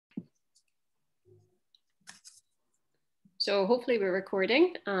So hopefully we're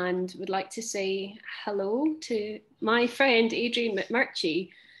recording, and would like to say hello to my friend Adrian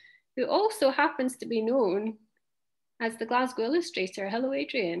McMurchie, who also happens to be known as the Glasgow Illustrator. Hello,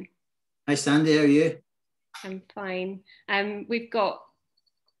 Adrian. Hi, Sandy. How are you? I'm fine. We've got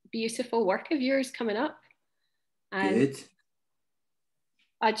beautiful work of yours coming up. Good.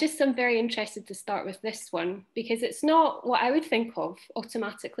 I'm very interested to start with this one because it's not what I would think of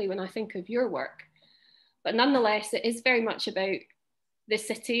automatically when I think of your work. But nonetheless, it is very much about the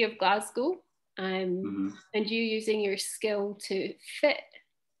city of Glasgow and you using your skill to fit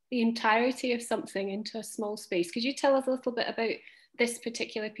the entirety of something into a small space. Could you tell us a little bit about this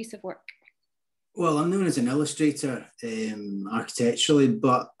particular piece of work? Well, I'm known as an illustrator architecturally,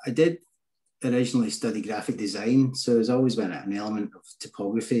 but I did originally study graphic design. So there's always been an element of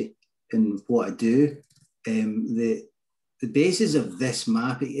typography in what I do. The basis of this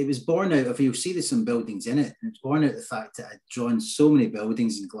map, it was born out of, you'll see there's some buildings in it, and it's born out of the fact that I'd drawn so many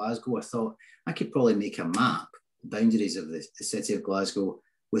buildings in Glasgow, I thought I could probably make a map, boundaries of the city of Glasgow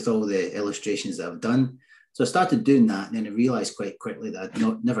with all the illustrations that I've done. So I started doing that, and then I realised quite quickly that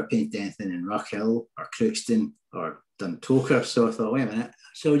I'd never painted anything in Rockhill or Crookston or Duntoker. So I thought, wait a minute.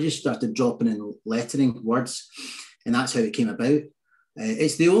 So I just started dropping in lettering, words, and that's how it came about.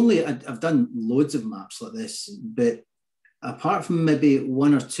 It's the only, I've done loads of maps like this, but apart from maybe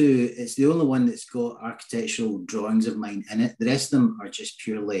one or two, it's the only one that's got architectural drawings of mine in it. The rest of them are just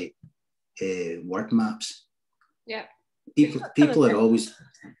purely word maps. Yeah. People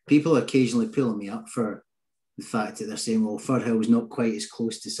occasionally pulling me up for the fact that they're saying, well, Firhill's not quite as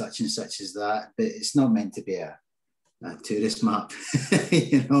close to such and such as that, but it's not meant to be a tourist map.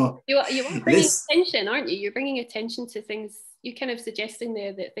 You know, you are bringing attention, aren't you? You're bringing attention to things. You're kind of suggesting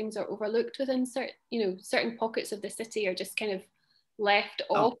there that things are overlooked within certain pockets of the city are just kind of left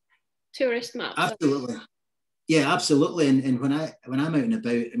off tourist maps. Absolutely. Yeah, absolutely. And when I'm out and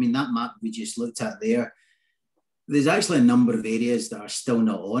about, I mean, that map we just looked at there's actually a number of areas that are still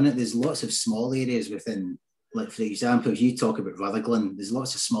not on it. There's lots of small areas within, like for example, if you talk about Rutherglen, there's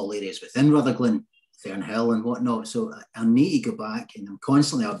lots of small areas within Rutherglen, Fernhill and whatnot. So I need to go back, and I'm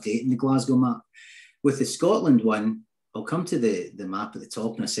constantly updating the Glasgow map. With the Scotland one, I'll come to the map at the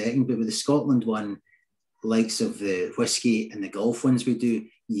top in a second, but with the Scotland one, likes of the whiskey and the golf ones we do,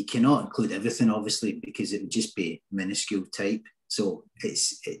 you cannot include everything, obviously, because it would just be minuscule type. So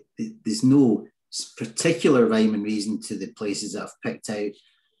there's no particular rhyme and reason to the places that I've picked out,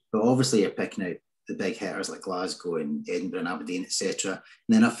 but obviously you're picking out the big hitters like Glasgow and Edinburgh and Aberdeen, etc.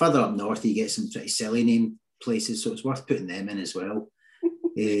 And then further up north, you get some pretty silly name places, so it's worth putting them in as well.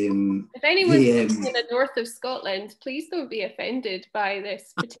 If anyone's in the north of Scotland, please don't be offended by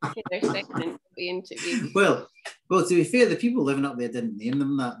this particular segment of the interview. Well, to be fair, the people living up there didn't name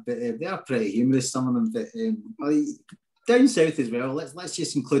them that, but they are pretty humorous, some of them. But down south as well, let's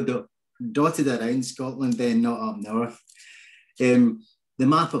just include the dotted around Scotland, then not up north. The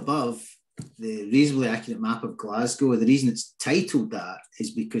map above, the reasonably accurate map of Glasgow, the reason it's titled that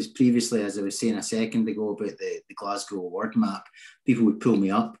is because previously, as I was saying a second ago about the Glasgow word map, people would pull me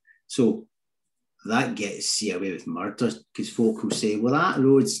up. So that gets you away with murder, because folk will say, well, that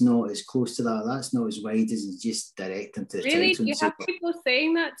road's not as close to that, that's not as wide as, and just direct them to the really? title. Do you have people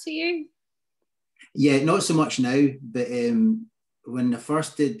saying that to you? Yeah, not so much now, but when I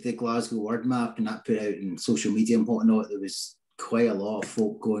first did the Glasgow word map and that put out in social media and whatnot, there was quite a lot of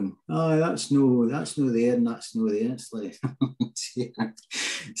folk going, oh, that's no there and that's no there. It's like, yeah.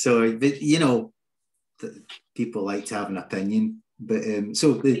 So, but, you know, people like to have an opinion. But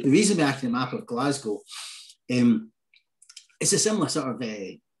so the reason we're actually a map of Glasgow, it's a similar sort of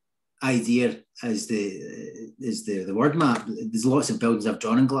idea as the word map. There's lots of buildings I've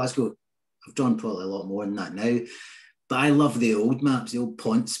drawn in Glasgow. I've drawn probably a lot more than that now. But I love the old maps, the old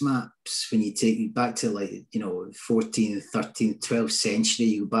Ponce maps, when you take it back to 14th, 13th, 12th century,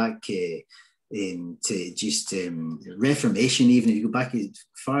 you go back to just Reformation even, if you go back as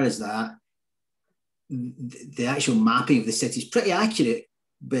far as that, the actual mapping of the city is pretty accurate,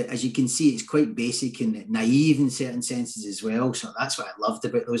 but as you can see, it's quite basic and naive in certain senses as well. So that's what I loved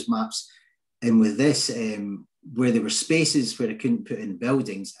about those maps. And with this, where there were spaces where I couldn't put in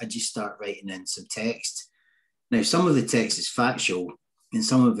buildings, I just start writing in some text. Now, some of the text is factual and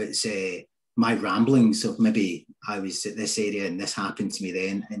some of it's my ramblings of maybe I was at this area and this happened to me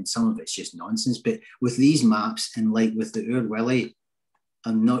then, and some of it's just nonsense. But with these maps, and like with the Oor Willie,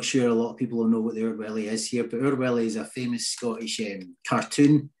 I'm not sure a lot of people will know what the Oor Willie is here, but Oor Willie is a famous Scottish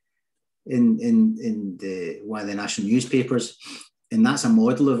cartoon in one of the national newspapers, and that's a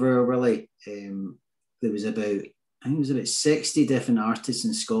model of Oor Willie. There was about 60 different artists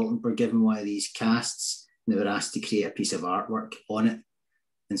in Scotland were given one of these casts. and they were asked to create a piece of artwork on it.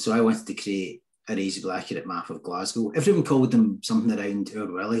 And so I wanted to create a reasonably accurate map of Glasgow. Everyone called them something around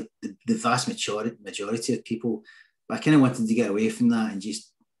Urwillie, the vast majority of people. But I kind of wanted to get away from that and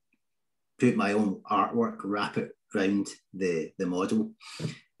just put my own artwork, wrap it around the model.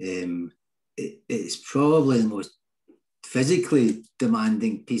 It's probably the most physically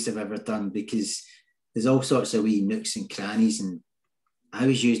demanding piece I've ever done, because there's all sorts of wee nooks and crannies, and I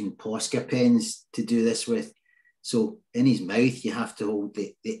was using Posca pens to do this with. So in his mouth, you have to hold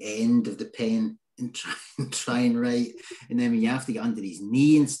the end of the pen and try and write. And then when you have to get under his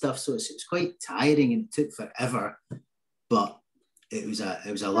knee and stuff. So it's quite tiring and it took forever. But it was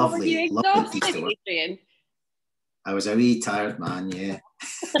a lovely piece to work. Adrian? I was a wee tired man, yeah.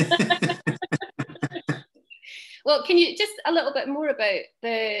 Well, can you just a little bit more about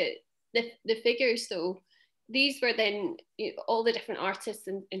the figures though? These were then, all the different artists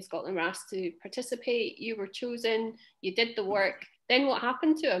in Scotland were asked to participate. You were chosen, you did the work. Then what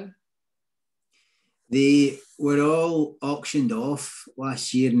happened to them? They were all auctioned off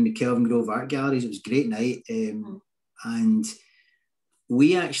last year in the Kelvin Grove Art Galleries. It was a great night. And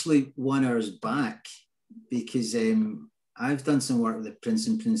we actually won ours back because I've done some work with the Prince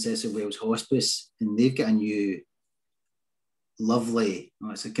and Princess of Wales Hospice, and they've got a new lovely,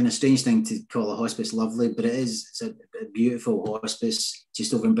 it's a kind of strange thing to call a hospice lovely, but it's a beautiful hospice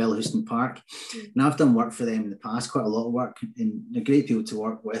just over in Bellahouston Park. And I've done work for them in the past, quite a lot of work, and they're great people to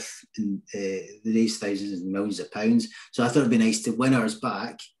work with, and they raise thousands and millions of pounds. So I thought it'd be nice to win ours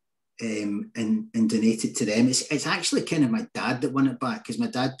back and donate it to them. It's actually kind of my dad that won it back, because my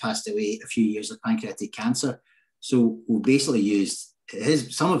dad passed away a few years of pancreatic cancer. So we basically used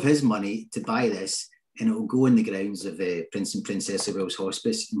some of his money to buy this, and it will go in the grounds of Prince and Princess of Wales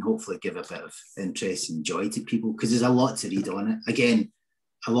Hospice, and hopefully give a bit of interest and joy to people, because there's a lot to read on it. Again,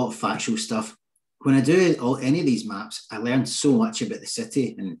 a lot of factual stuff. When I do any of these maps, I learn so much about the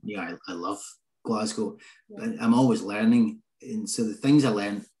city, and I love Glasgow. Yeah. I'm always learning, and so the things I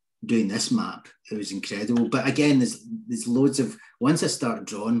learned doing this map, it was incredible. But again, there's loads of, once I start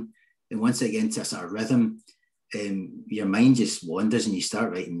drawing and once I get into a sort of rhythm, your mind just wanders and you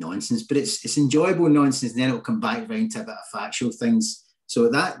start writing nonsense, but it's enjoyable nonsense, and then it'll come back around to a bit of factual things. So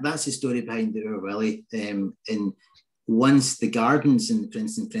that's the story behind the Urwillie. And once the gardens in the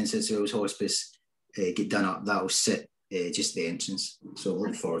Prince and Princess of Wales Hospice get done up, that'll sit just the entrance. So I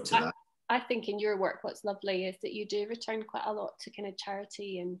look forward to that. I think in your work, what's lovely is that you do return quite a lot to kind of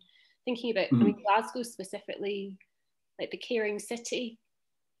charity and thinking about, I mean, Glasgow specifically, like the caring city.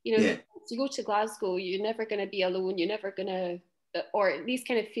 If you go to Glasgow, you're never going to be alone. You're never going to, or these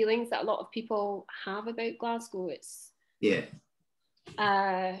kind of feelings that a lot of people have about Glasgow. It's, you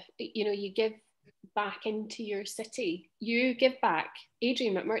give back into your city. You give back.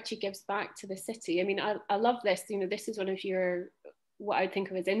 Adrian McMurchie gives back to the city. I mean, I love this. This is one of your, what I would think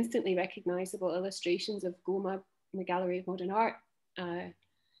of as instantly recognisable illustrations of Goma in the Gallery of Modern Art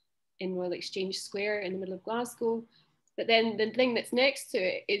in Royal Exchange Square in the middle of Glasgow. But then the thing that's next to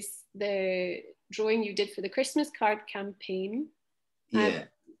it is the drawing you did for the Christmas card campaign. Yeah.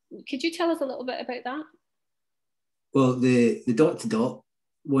 Could you tell us a little bit about that? Well, the dot to dot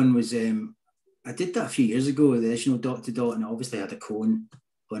one was, I did that a few years ago, the original dot to dot, and it obviously had a cone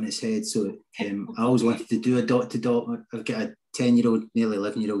on its head. So I always wanted to do a dot to dot. I've got a 10-year-old, nearly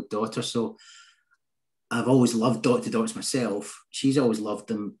 11-year-old daughter. So I've always loved dot to dots myself. She's always loved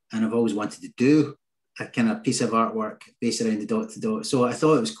them. And I've always wanted to do a kind of piece of artwork based around the dot to dot. So I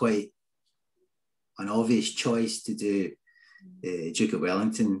thought it was quite an obvious choice to do Duke of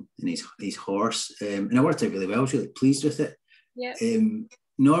Wellington and his horse. And it worked out really well. I was really pleased with it. Yeah.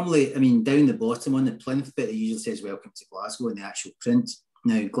 Normally, I mean, down the bottom on the plinth bit, it usually says welcome to Glasgow in the actual print.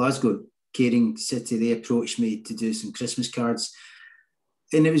 Now, Glasgow Caring City, they approached me to do some Christmas cards.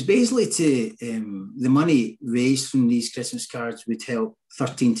 And it was basically to, the money raised from these Christmas cards would help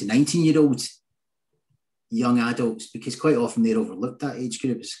 13 to 19-year-olds, young adults, because quite often they're overlooked, that age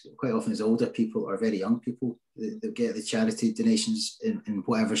group. It's quite often as older people or very young people that get the charity donations in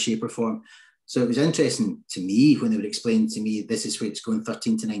whatever shape or form. So it was interesting to me when they were explaining to me, this is where it's going,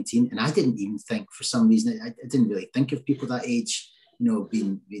 13 to 19. And I didn't even think, for some reason, I didn't really think of people that age,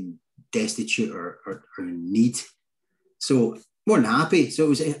 being destitute or in need. So more than happy.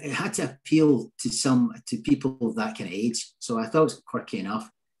 So it had to appeal to people of that kind of age. So I thought it was quirky enough.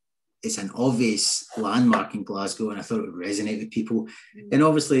 It's an obvious landmark in Glasgow, and I thought it would resonate with people. And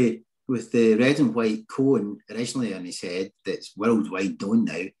obviously, with the red and white cone originally on his head, that's worldwide known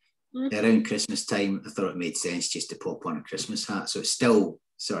now, around Christmas time, I thought it made sense just to pop on a Christmas hat. So it still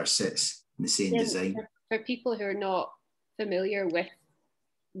sort of sits in the same design. For people who are not familiar with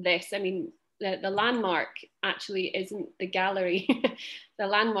this, I mean, the landmark actually isn't the gallery. The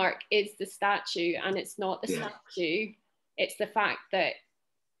landmark is the statue, and it's not the statue. It's the fact that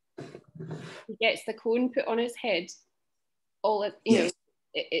he gets the cone put on his head.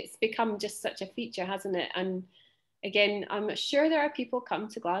 It's become just such a feature, hasn't it? And again, I'm sure there are people come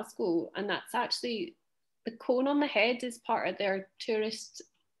to Glasgow, and that's actually, the cone on the head is part of their tourist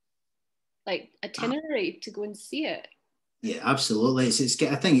itinerary to go and see it. Yeah, absolutely.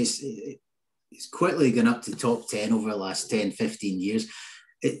 I think it's quickly gone up to top 10 over the last 10, 15 years.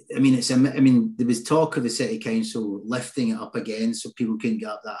 There was talk of the city council lifting it up again so people couldn't get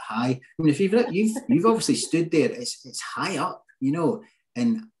up that high. I mean, if you've obviously stood there, it's high up,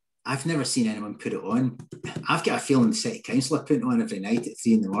 and I've never seen anyone put it on. I've got a feeling the city council are putting it on every night at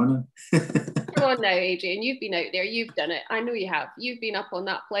 3 a.m. Come on now, Adrian, you've been out there, you've done it. I know you have. You've been up on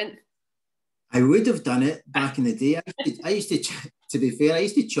that plinth. I would have done it back in the day. I used to be fair, I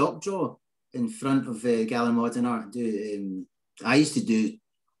used to chalk draw in front of Gala Modern Art. I used to do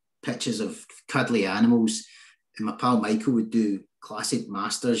pictures of cuddly animals, and my pal Michael would do classic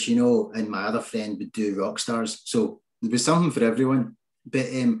masters, and my other friend would do rock stars. So there was something for everyone. But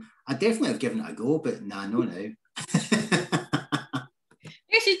I definitely have given it a go, but no now.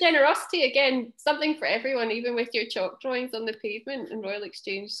 There's your generosity again, something for everyone, even with your chalk drawings on the pavement in Royal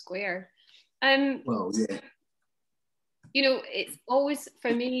Exchange Square. Well, yeah. It's always,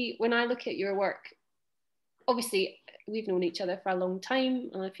 for me, when I look at your work, obviously we've known each other for a long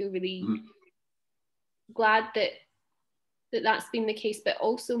time, and I feel really glad that that's been the case, but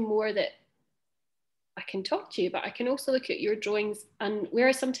also more that I can talk to you, but I can also look at your drawings, and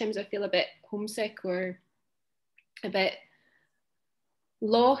where sometimes I feel a bit homesick or a bit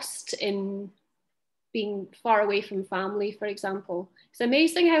lost in being far away from family, for example. It's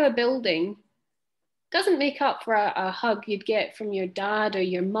amazing how a building doesn't make up for a hug you'd get from your dad or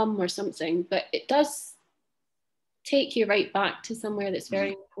your mum or something, but it does take you right back to somewhere that's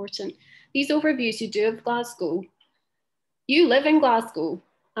very important. These overviews you do of Glasgow, you live in Glasgow.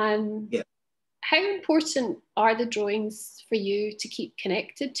 How important are the drawings for you to keep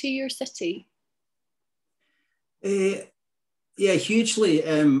connected to your city? Yeah, hugely.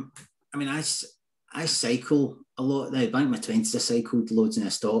 I cycle a lot now. Back in my 20s, I cycled loads and I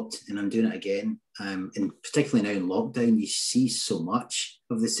stopped, and I'm doing it again. And particularly now in lockdown, you see so much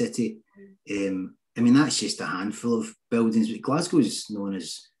of the city. That's just a handful of buildings. But Glasgow is known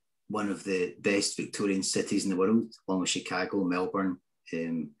as one of the best Victorian cities in the world, along with Chicago, Melbourne,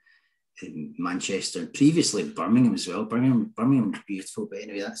 Manchester, and previously Birmingham as well. Birmingham's beautiful, but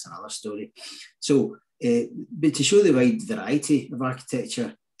anyway, that's another story. So, but to show the wide variety of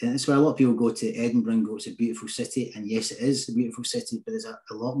architecture, and that's why a lot of people go to Edinburgh and go, it's a beautiful city, and yes, it is a beautiful city, but there's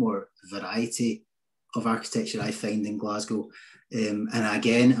a lot more variety of architecture I find in Glasgow. And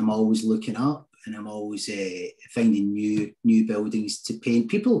again, I'm always looking up, and I'm always finding new buildings to paint.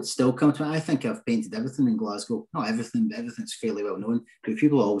 People still come to me. I think I've painted everything in Glasgow. Not everything, but everything's fairly well known. But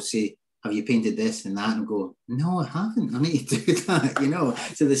people always say, have you painted this and that? And I go, no, I haven't. I need to do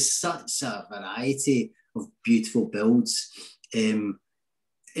that, So there's such a variety of beautiful builds. In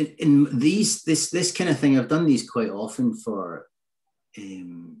this kind of thing, I've done these quite often for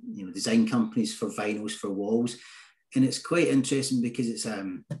design companies, for vinyls, for walls. And it's quite interesting because it's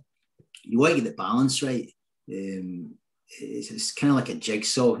you want to get the balance right. It's kind of like a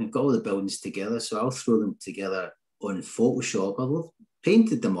jigsaw. You've got all the buildings together, so I'll throw them together on Photoshop. I've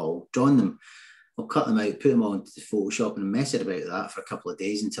painted them all, drawn them. I'll cut them out, put them all into the Photoshop, and mess it about that for a couple of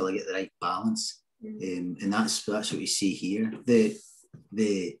days until I get the right balance. And that's what you see here. This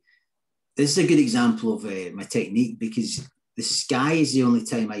is a good example of my technique, because the sky is the only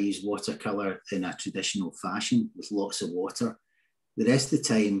time I use watercolor in a traditional fashion with lots of water. The rest of the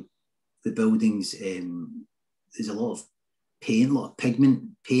time, the buildings, there's a lot of paint, a lot of pigment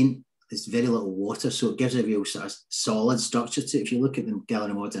paint. There's very little water, so it gives a real sort of solid structure to it. If you look at the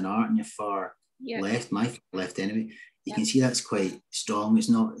Gallery of Modern Art on your far left, my left anyway, you can see that's quite strong. It's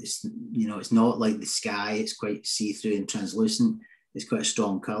not like the sky. It's quite see-through and translucent. It's quite a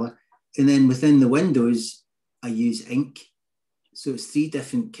strong colour. And then within the windows, I use ink. So it's three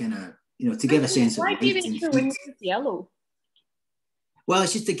different kind of, to give a sense of light. Why do you make your windows yellow? Well,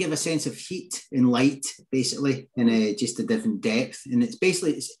 it's just to give a sense of heat and light, basically, and just a different depth. And it's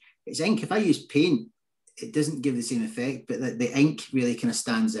basically, it's ink. If I use paint, it doesn't give the same effect, but the ink really kind of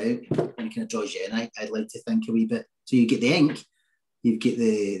stands out and kind of draws you in. I'd like to think a wee bit. So you get the ink, you get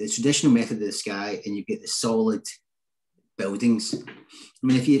the traditional method of the sky, and you get the solid buildings. I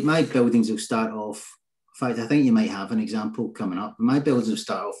mean, my buildings will start off, in fact, I think you might have an example coming up. My buildings will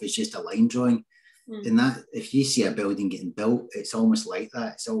start off as just a line drawing. And that, if you see a building getting built, it's almost like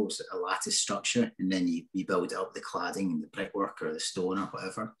that. It's almost a lattice structure, and then you build up the cladding and the brickwork or the stone or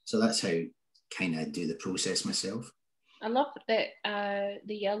whatever. So that's how kind of do the process myself. I love that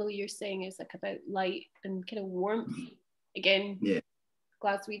the yellow you're saying is like about light and kind of warmth. Again,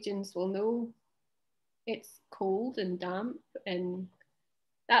 Glaswegians will know it's cold and damp, and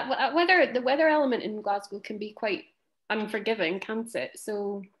that the weather element in Glasgow can be quite unforgiving, can't it?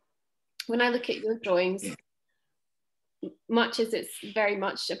 So when I look at your drawings, much as it's very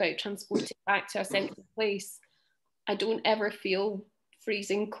much about transporting back to a sense of place, I don't ever feel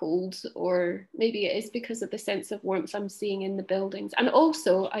freezing cold, or maybe it is because of the sense of warmth I'm seeing in the buildings. And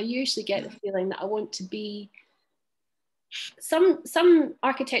also I usually get the feeling that I want to be, some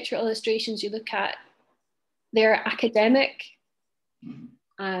architectural illustrations you look at, they're academic.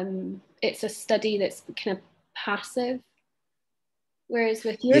 It's a study that's kind of passive. Whereas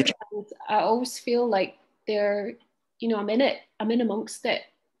with your drawings, I always feel like they're, you know, I'm in amongst it.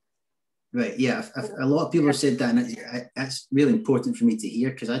 Right, yeah. A lot of people have said that, and that's really important for me to hear,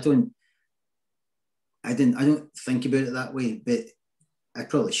 because I don't think about it that way, but I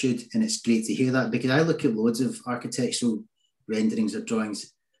probably should, and it's great to hear that, because I look at loads of architectural renderings or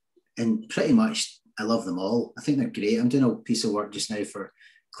drawings, and pretty much I love them all. I think they're great. I'm doing a piece of work just now for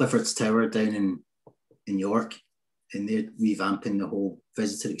Clifford's Tower down in York, and they're revamping the whole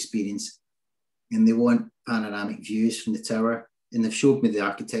visitor experience, and they want panoramic views from the tower, and they've showed me the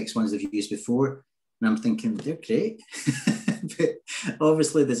architects' ones they've used before, and I'm thinking they're great. But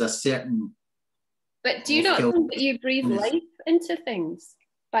obviously there's a certain... But do you not think that you breathe life into things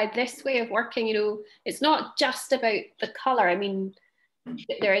by this way of working? You know, it's not just about the colour. I mean,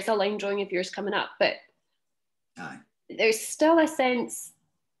 there is a line drawing of yours coming up, but there's still a sense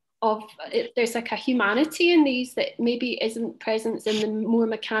of, there's like a humanity in these that maybe isn't present in the more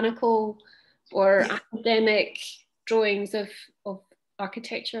mechanical or academic drawings of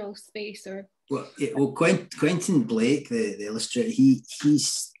architectural space. Or Quentin Blake, the illustrator,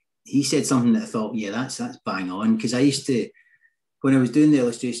 he said something that I thought, that's bang on, because I used to, when I was doing the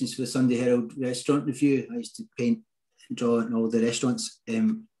illustrations for the Sunday Herald Restaurant Review, I used to paint and draw in all the restaurants.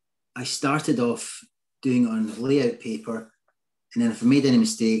 I started off doing it on layout paper, and then if I made any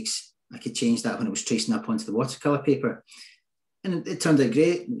mistakes, I could change that when I was tracing up onto the watercolour paper. And it turned out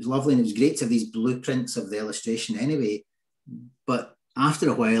great. It was lovely, and it was great to have these blueprints of the illustration anyway. But after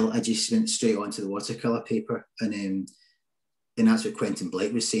a while, I just went straight onto the watercolour paper, and that's what Quentin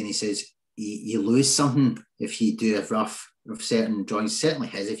Blake was saying. He says you lose something if you do a rough of certain drawings. Certainly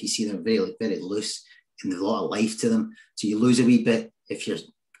his, if you see them very, very loose and there's a lot of life to them. So you lose a wee bit if you're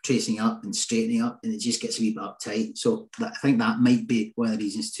tracing up and straightening up, and it just gets a wee bit uptight. So I think that might be one of the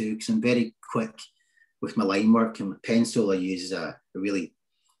reasons too, because I'm very quick with my line work, and my pencil I use a really,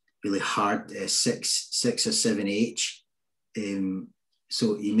 really hard 6 or 7H.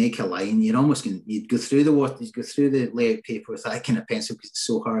 So you make a line, you'd go through the water, you go through the layout paper with that kind of pencil because it's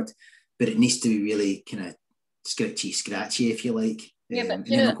so hard, but it needs to be really kind of scratchy, if you like. Yeah, but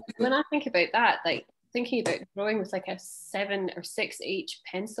you know, when I think about that, like thinking about drawing with like a 7 or 6H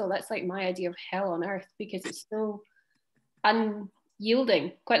pencil, that's like my idea of hell on earth, because it's so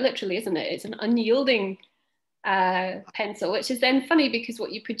unyielding, quite literally, isn't it? It's an unyielding pencil, which is then funny because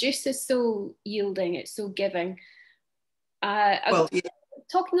what you produce is so yielding, it's so giving. I'm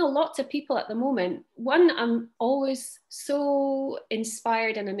talking a lot to people at the moment. One, I'm always so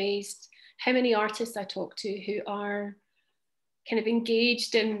inspired and amazed how many artists I talk to who are kind of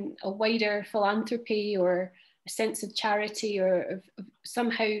engaged in a wider philanthropy or a sense of charity, or of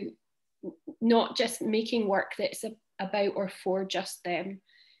somehow not just making work that's about or for just them.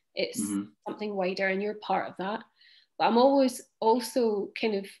 It's something wider, and you're part of that. But I'm always also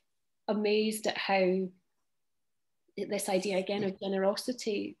kind of amazed at how this idea again of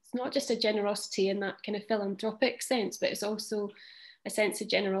generosity, it's not just a generosity in that kind of philanthropic sense, but it's also a sense of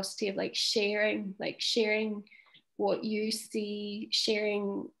generosity of like sharing what you see,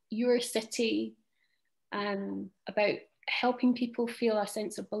 sharing your city, about helping people feel a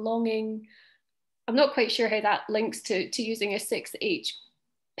sense of belonging. I'm not quite sure how that links to using a 6H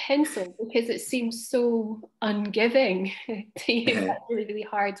pencil, because it seems so ungiving to use that really, really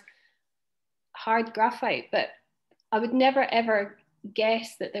hard graphite. But I would never ever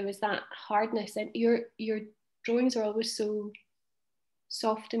guess that there was that hardness, and your drawings are always so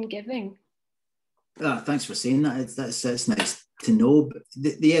soft and giving. Thanks for saying that. That's nice to know. But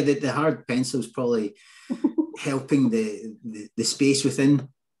the hard pencil is probably helping the space within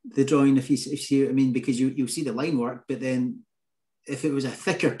the drawing. If you see what I mean, because you'll see the line work, but then if it was a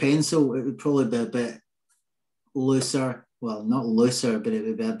thicker pencil, it would probably be a bit looser, well, not looser, but it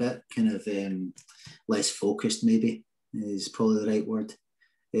would be a bit kind of less focused, maybe, is probably the right word.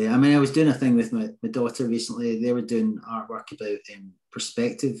 I mean, I was doing a thing with my daughter recently. They were doing artwork about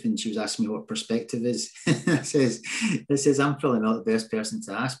perspective, and she was asking me what perspective is. I says, I'm probably not the best person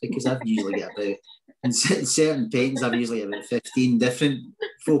to ask, because I've usually got about, in certain paintings, I've usually about 15 different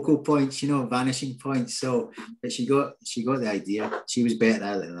focal points, vanishing points. So, but she got the idea. She was better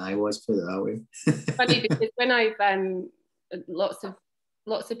at it than I was, put it that way. Funny, because when I've lots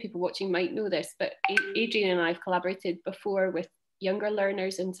of people watching might know this, but Adrian and I have collaborated before with younger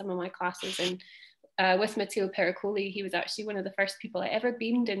learners in some of my classes, and with Matteo Pericoli, he was actually one of the first people I ever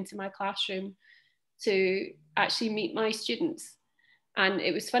beamed into my classroom to actually meet my students. And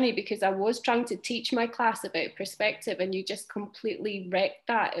it was funny because I was trying to teach my class about perspective, and you just completely wrecked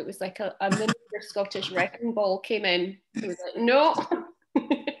that. It was like a miniature Scottish wrecking ball came in. It was like, no.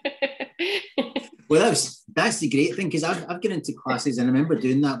 Well, that's the great thing, because I've got into classes, and I remember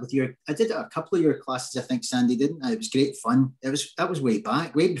doing that with I did a couple of your classes, I think, Sandy, didn't I? It was great fun. That was way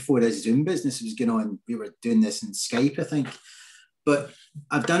back, way before this Zoom business was going on. We were doing this in Skype, I think. But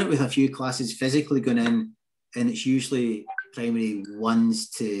I've done it with a few classes physically going in, and it's usually primary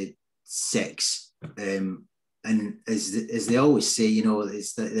 1s to 6. And as they always say,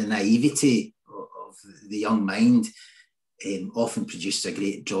 it's the naivety of the young mind. Often produces a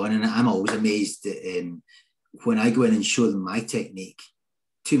great drawing, and I'm always amazed that when I go in and show them my technique,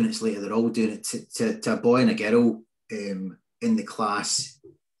 2 minutes later they're all doing it to a boy and a girl in the class.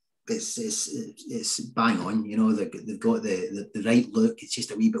 It's bang on, they've got the right look. It's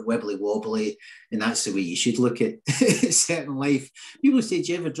just a wee bit wibbly wobbly, and that's the way you should look at certain life. People say,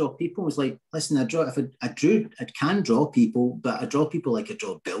 do you ever draw people? It's like, listen, I can draw people, but I draw people like I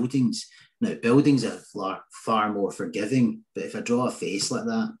draw buildings. Now, buildings are far more forgiving, but if I draw a face like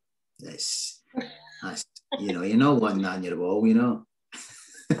that, that's you're not wanting that on your wall,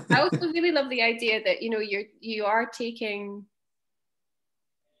 I also really love the idea that you are taking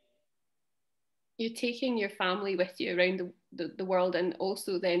your family with you around the world, and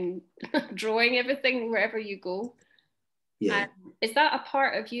also then drawing everything wherever you go. Yeah. Is that a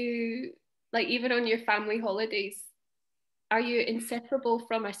part of you, like even on your family holidays, are you inseparable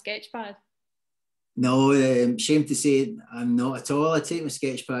from a sketch pad? No, shame to say, I'm not at all. I take my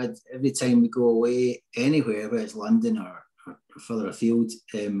sketch pad every time we go away anywhere, whether it's London or further afield,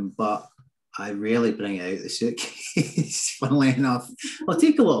 but I rarely bring out the suitcase. Funnily enough, I'll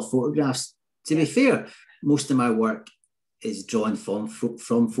take a lot of photographs. To be fair, most of my work is drawn from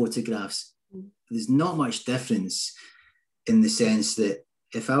photographs. There's not much difference, in the sense that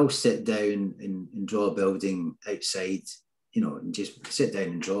if I'll sit down and draw a building outside, and just sit down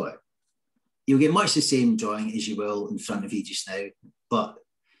and draw it, you'll get much the same drawing as you will in front of you just now. But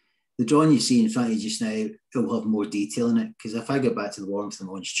the drawing you see in front of you just now, it will have more detail in it. Because if I go back to the warmth of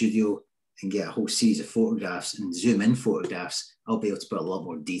my own studio and get a whole series of photographs and zoom in photographs, I'll be able to put a lot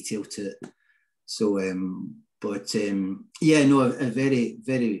more detail to it. So, yeah, no, I very,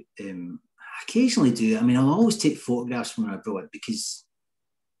 very occasionally do. I mean, I'll always take photographs when I draw it, because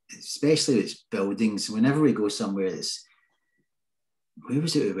especially with buildings, whenever we go somewhere, where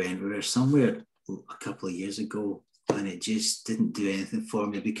was it we went? We were somewhere a couple of years ago, and it just didn't do anything for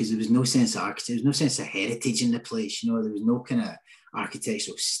me, because there was no sense of architecture, there was no sense of heritage in the place. There was no kind of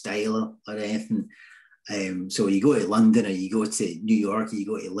architectural style or anything. So you go to London, or you go to New York, or you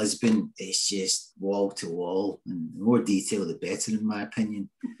go to Lisbon, it's just wall to wall, and the more detail, the better, in my opinion.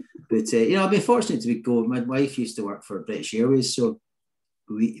 But I've been fortunate to go. My wife used to work for British Airways, so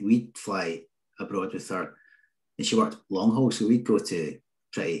we'd fly abroad with her, and she worked long haul, so we'd go to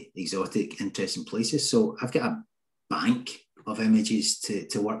pretty exotic, interesting places. So I've got a bank of images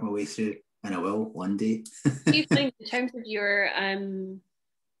to work my way through, and I will one day. Do you think, in terms of your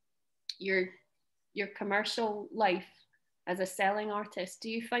commercial life as a selling artist, do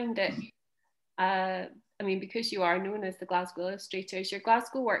you find it, because you are known as the Glasgow Illustrator, is your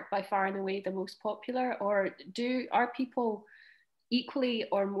Glasgow work by far and away the most popular, or are people equally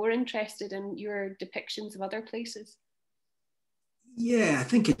or more interested in your depictions of other places? Yeah, I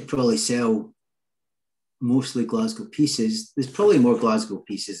think it'd probably sell mostly Glasgow pieces. There's probably more Glasgow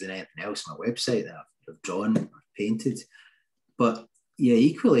pieces than anything else on my website that I've drawn or painted. But yeah,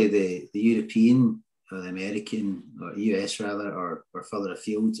 equally the European or the American or US rather, or further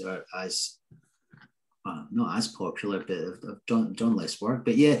afield, are as not as popular, but I've done less work.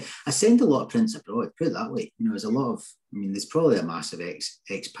 But yeah, I send a lot of prints abroad, put it that way. There's a lot of, there's probably a massive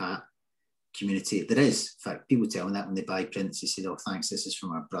expat community. There is. In fact, people tell me that when they buy prints, they say, oh, thanks, this is from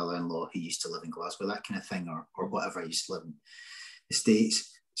my brother-in-law who used to live in Glasgow, that kind of thing, or whatever, used to live in the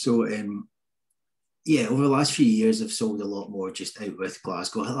States. So yeah, over the last few years, I've sold a lot more just out with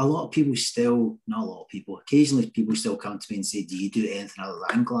Glasgow. A lot of people still, not a lot of people, occasionally people still come to me and say, do you do anything other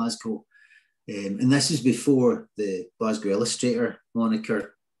than Glasgow? And this is before the Glasgow Illustrator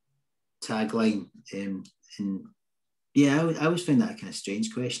moniker tagline. And yeah, I always find that a kind of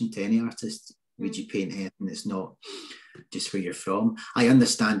strange question to any artist. Would you paint anything that's not just where you're from? I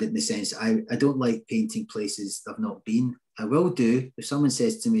understand it in the sense I don't like painting places I've not been. I will do if someone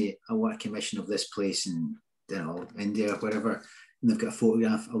says to me, I want a commission of this place in, you know, India or whatever, and they've got a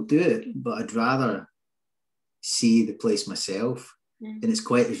photograph, I'll do it. But I'd rather see the place myself. And it's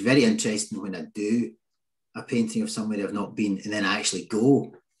very interesting when I do a painting of somewhere I've not been and then I actually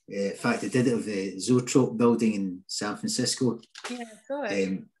go. In fact, I did it of the Zoetrope building in San Francisco. Yeah,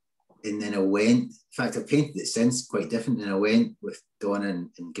 good. And then I went, in fact, I've painted it since, quite different. And I went with Donna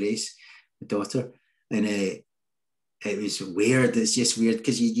and Grace, my daughter. And it was weird. It's just weird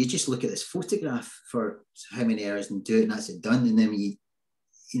because you just look at this photograph for how many hours and do it and that's it done. And then you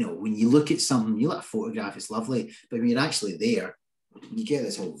know, when you look at something, you look at a photograph, it's lovely. But when you're actually there, you get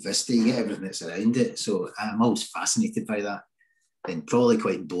this whole vista, you get everything that's around it. So I'm always fascinated by that. And probably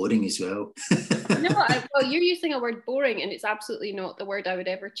quite boring as well. No, well, you're using a word boring, and it's absolutely not the word I would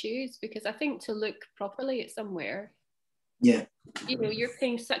ever choose, because I think to look properly at somewhere, yeah, you know, you're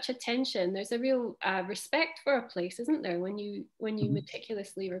paying such attention. There's a real respect for a place, isn't there, when you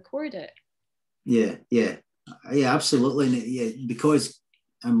meticulously record it? Yeah, absolutely. And yeah, because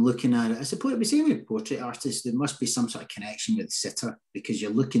I'm looking at it, I suppose the same with portrait artists, there must be some sort of connection with the sitter because you're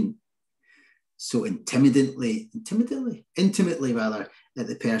looking so intimately rather at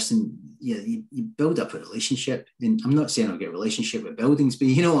the person. You build up a relationship. And I'm not saying I'll get a relationship with buildings, but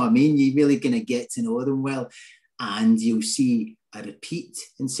you know what I mean? You're really going to get to know them well. And you'll see a repeat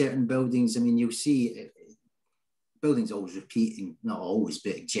in certain buildings. I mean, you'll see buildings always repeat, and not always,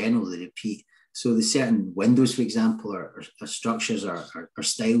 but generally repeat. So the certain windows, for example, or structures or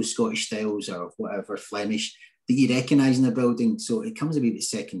styles, Scottish styles or whatever, Flemish, that you recognise in a building. So it comes a wee bit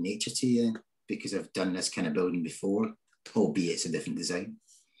second nature to you then, because I've done this kind of building before, albeit it's a different design.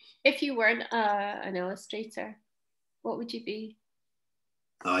 If you weren't an illustrator, what would you be?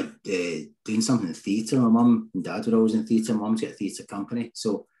 Doing something in theatre. My mum and dad were always in theatre. Mum's got a theatre company.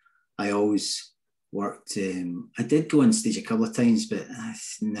 So I always worked. I did go on stage a couple of times, but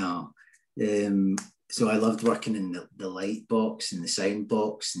no. So I loved working in the light box and the sound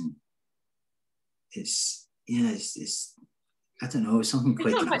box, and it's I don't know, something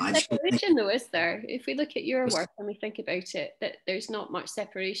quite There's not much magical. separation though, is there? If we look at your work and we think about it, that there's not much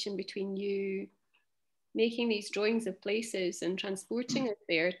separation between you making these drawings of places and transporting it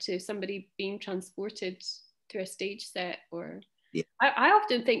there to somebody being transported to a stage set. Or yeah. I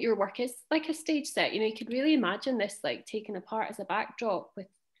often think your work is like a stage set. You know, you could really imagine this like taken apart as a backdrop with,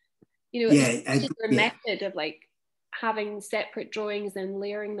 you know, your method of like having separate drawings and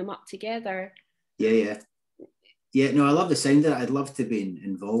layering them up together. Yeah, no, I love the sound of it. I'd love to be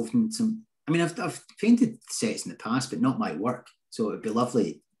involved in some. I mean, I've painted sets in the past, but not my work. So it'd be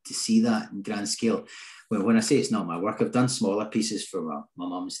lovely to see that in grand scale. Well, when I say it's not my work, I've done smaller pieces for my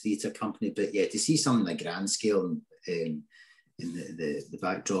mum's theatre company. But yeah, to see something like grand scale and the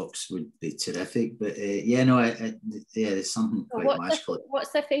backdrops would be terrific. But there's something quite magical.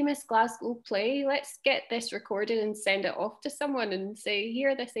 What's the famous Glasgow play? Let's get this recorded and send it off to someone and say,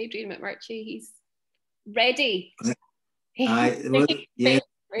 here, this Adrian McMurchie, he's ready. Debut.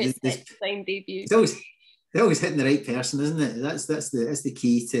 It's always hitting the right person, isn't it? That's the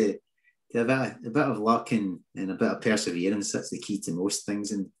key to a bit of luck and a bit of perseverance. That's the key to most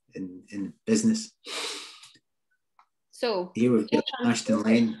things in business. So here we've got Ashton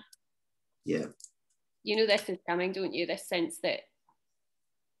Lane. Yeah. You know this is coming, don't you? This sense that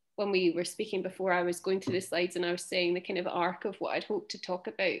when we were speaking before, I was going through the slides and I was saying the kind of arc of what I'd hoped to talk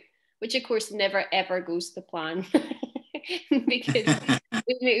about, which of course never ever goes to plan because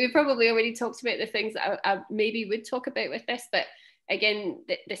we probably already talked about the things that I maybe would talk about with this, but again,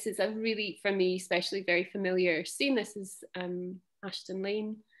 this is a really, for me especially, very familiar scene. This is Ashton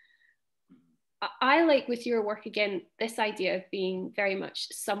Lane. I like with your work, again, this idea of being very much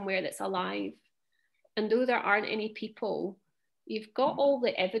somewhere that's alive. And though there aren't any people, you've got all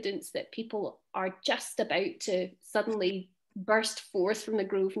the evidence that people are just about to suddenly burst forth from the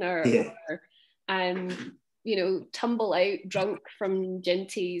Grosvenor or, you know, tumble out drunk from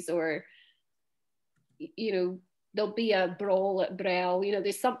ginties, or, you know, there'll be a brawl at Brell. You know,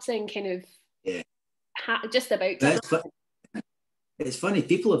 there's something kind of just about to It's funny,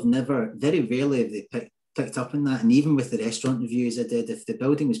 people have very rarely have they picked up on that. And even with the restaurant reviews I did, if the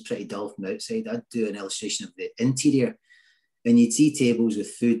building was pretty dull from the outside, I'd do an illustration of the interior. and you'd see tables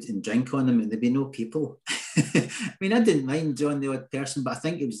with food and drink on them, and there'd be no people. I mean, I didn't mind drawing the odd person, but I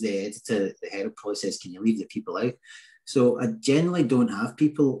think it was the editor, the head of process, can you leave the people out? So I generally don't have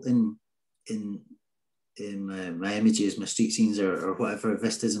people in my images, my street scenes, or whatever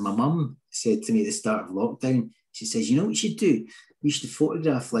vistas. And my mum said to me at the start of lockdown, she says, you know what you should do? You should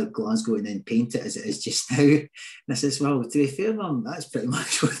photograph like Glasgow and then paint it as it is just now. And I says, well, to be fair, Mum, that's pretty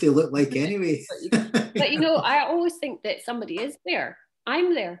much what they look like anyway. But you know, I always think that somebody is there.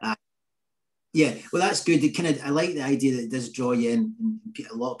 I'm there. Yeah, well, that's good. It kind of, I like the idea that it does draw you in.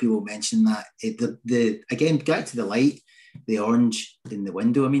 A lot of people mention that. Again, back to the light, the orange in the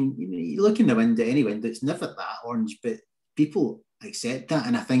window. I mean, you look in the window, any window, it's never that orange, but people accept that,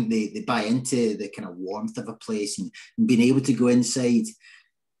 and I think they buy into the kind of warmth of a place and being able to go inside.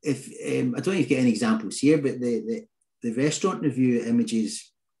 If I don't know if you get any examples here, but the restaurant review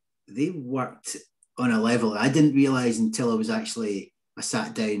images, they worked on a level I didn't realize until I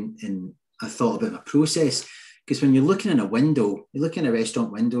sat down and I thought about my process. Because when you're looking in a window, you look in a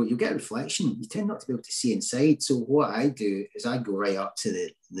restaurant window, you get a reflection. You tend not to be able to see inside. So what I do is I go right up to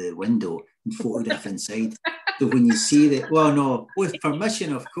the window and photograph inside. So when you see that, well, no, with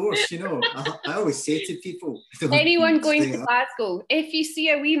permission, of course, you know, I always say to people, anyone going to Glasgow, if you see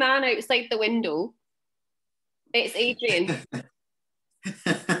a wee man outside the window, it's Adrian.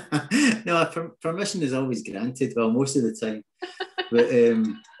 No, permission is always granted. Well, most of the time. But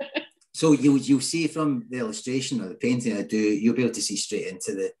so you'll see from the illustration or the painting I do, you'll be able to see straight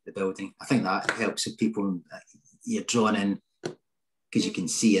into the building. I think that helps with people. You're drawn in because you can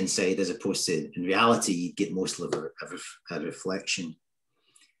see inside, as opposed to in reality, you get mostly a reflection.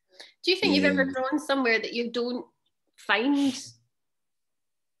 Do you think you've ever drawn somewhere that you don't find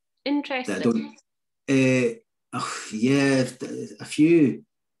interesting? Yeah, a few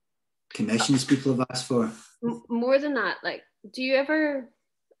commissions people have asked for. More than that, like, do you ever?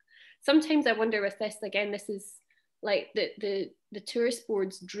 Sometimes I wonder with this, again, this is like the tourist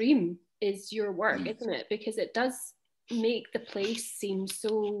board's dream is your work, isn't it? Because it does make the place seem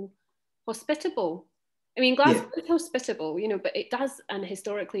so hospitable. I mean, Glasgow is hospitable, you know, but it does, and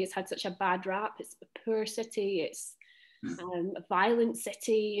historically it's had such a bad rap. It's a poor city, it's a violent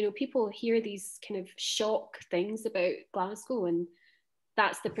city. You know, people hear these kind of shock things about Glasgow, and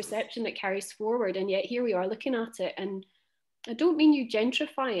that's the perception that carries forward. And yet here we are looking at it, and I don't mean you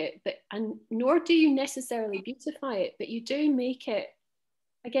gentrify it, but nor do you necessarily beautify it, but you do make it,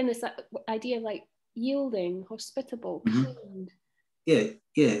 again, this idea of like yielding, hospitable, kind.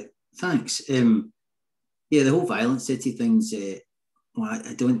 Yeah, thanks. Yeah, the whole violent city things. Well,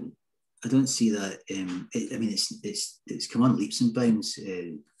 I don't see that. I mean, it's come on leaps and bounds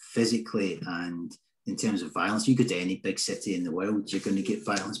physically, and in terms of violence. You go to any big city in the world, you're going to get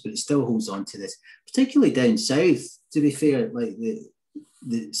violence, but it still holds on to this, particularly down south. To be fair, like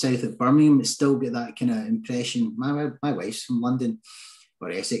the south of Birmingham, it's still got that kind of impression. My wife's from London or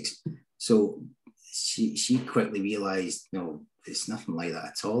Essex, so she quickly realised, no, it's nothing like that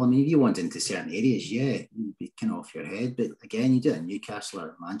at all. I mean, if you want into certain areas, yeah, you'd be kind of off your head. But again, you do it in Newcastle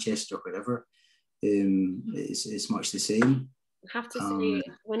or Manchester or wherever, it's much the same. I have to say,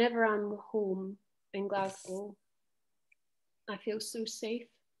 whenever I'm home in Glasgow, I feel so safe.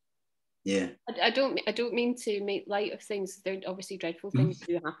 Yeah. I don't mean to make light of things. There are obviously dreadful things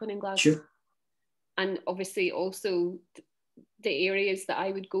do happen in Glasgow. Sure. And obviously also the areas that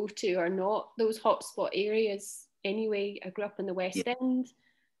I would go to are not those hotspot areas anyway. I grew up in the West End.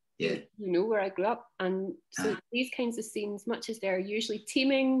 Yeah. You know where I grew up. And so these kinds of scenes, much as they're usually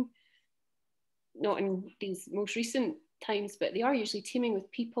teeming, not in these most recent times, but they are usually teeming with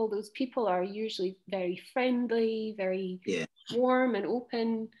people. Those people are usually very friendly, very warm and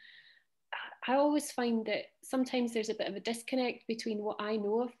open. I always find that sometimes there's a bit of a disconnect between what I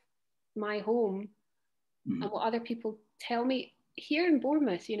know of my home and what other people tell me. Here in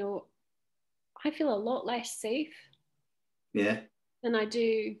Bournemouth, you know, I feel a lot less safe than I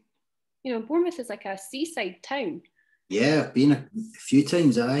do, you know, Bournemouth is like a seaside town. Yeah, I've been a few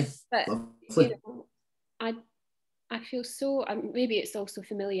times, but you know, I feel so, maybe it's also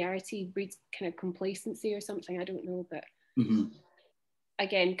familiarity breeds kind of complacency or something, I don't know, but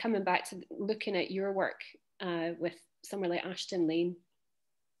again, coming back to looking at your work with somewhere like Ashton Lane,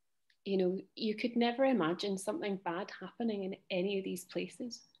 you know, you could never imagine something bad happening in any of these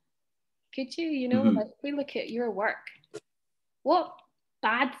places. Could you? You know, like if we look at your work, what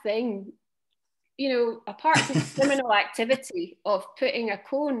bad thing, you know, apart from the criminal activity of putting a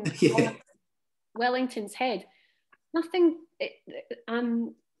cone on Wellington's head, nothing.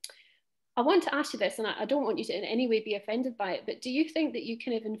 I want to ask you this, and I don't want you to in any way be offended by it, but do you think that you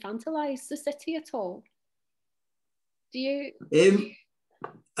kind of infantilize the city at all? Do you?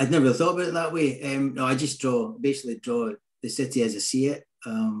 I'd never thought about it that way. No, I just basically draw the city as I see it.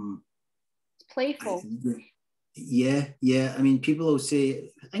 It's playful. Yeah. I mean, people will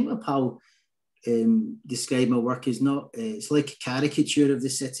say, I think my pal described my work as not, it's like a caricature of the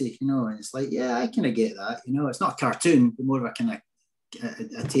city, you know, and it's like, yeah, I kind of get that, you know, it's not a cartoon, but more of a kind of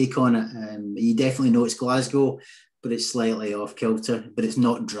a take on it. You definitely know it's Glasgow, but it's slightly off kilter, but it's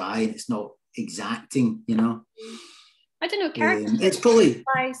not dry and it's not exacting, you know. I don't know. It's probably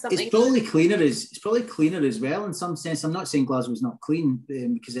cleaner as well in some sense. I'm not saying Glasgow's not clean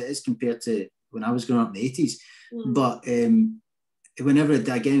because it is compared to when I was growing up in the 80s. But whenever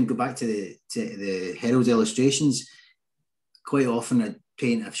I again go back to the Herald illustrations, quite often I'd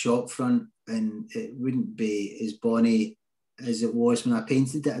paint a shop front and it wouldn't be as bonny as it was when I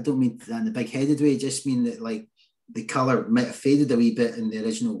painted it. I don't mean that in the big-headed way. I just mean that like the colour might have faded a wee bit in the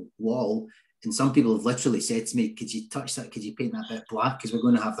original wall. And some people have literally said to me, could you touch that? Could you paint that bit black? Because we're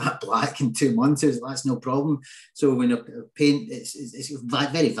going to have that black in 2 months. That's no problem. So when I paint, it's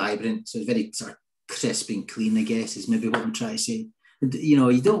very vibrant. So it's very sort of crisp and clean, I guess, is maybe what I'm trying to say. And, you know,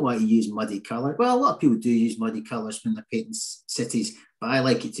 you don't want to use muddy colour. Well, a lot of people do use muddy colours when they're painting cities, but I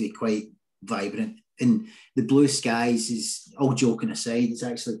like it to be quite vibrant. And the blue skies is, all joking aside, it's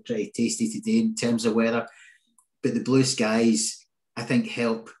actually pretty tasty today in terms of weather. But the blue skies, I think,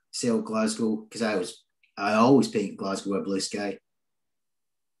 help sell Glasgow, because I always paint Glasgow with blue sky.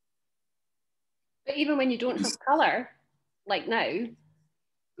 But even when you don't have colour, like now.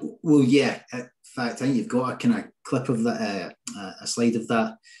 Well, yeah. In fact, I think you've got a kind of clip of that, a slide of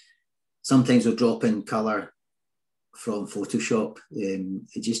that. Sometimes we'll drop in colour from Photoshop.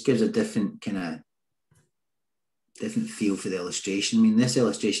 It just gives a different feel for the illustration. I mean, this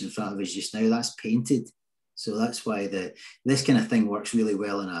illustration in front of us just now, that's painted. So that's why this kind of thing works really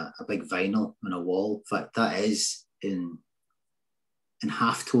well in a big vinyl on a wall. In fact, that is in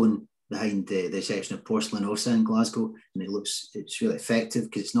halftone behind the section of Porcelainosa in Glasgow, and it's really effective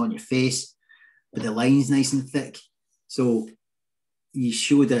because it's not on your face, but the line's nice and thick. So you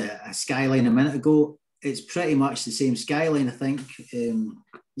showed a skyline a minute ago. It's pretty much the same skyline, I think.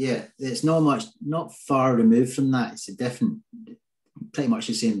 Yeah, it's not far removed from that. It's pretty much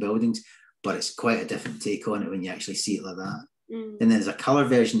the same buildings, but it's quite a different take on it when you actually see it like that. And then there's a colour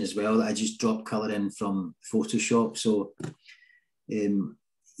version as well that I just dropped colour in from Photoshop. So,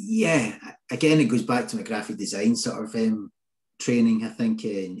 yeah, again, it goes back to my graphic design sort of training, I think,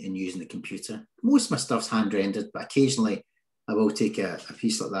 in using the computer. Most of my stuff's hand-rendered, but occasionally I will take a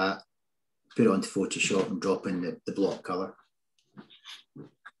piece like that, put it onto Photoshop and drop in the block colour.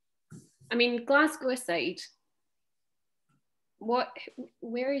 I mean, Glasgow aside,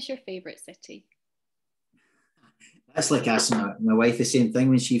 where is your favourite city? That's like asking my wife the same thing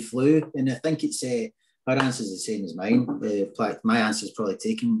when she flew, and I think it's her answer is the same as mine. My answer is probably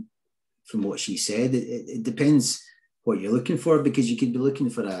taken from what she said. It depends what you're looking for, because you could be looking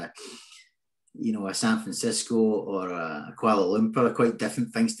for a San Francisco or a Kuala Lumpur, quite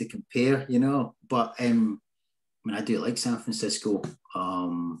different things to compare, you know. But I mean, I do like San Francisco.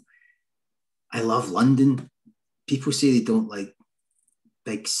 I love London. People say they don't like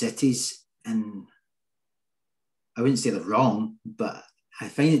big cities, and I wouldn't say they're wrong, but I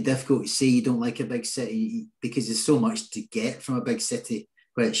find it difficult to say you don't like a big city because there's so much to get from a big city,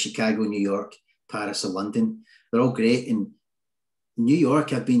 whether it's Chicago, New York, Paris, or London. They're all great. And New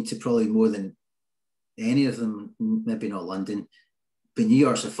York, I've been to probably more than any of them, maybe not London, but New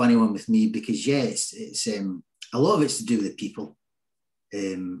York's a funny one with me because, yeah, it's a lot of it's to do with the people.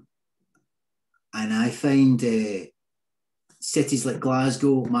 And I find cities like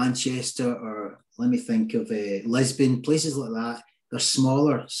Glasgow, Manchester, or let me think of Lisbon, places like that, they're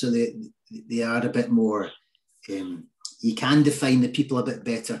smaller, so they are a bit more, you can define the people a bit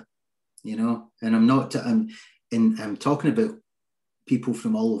better, you know. And I'm talking about people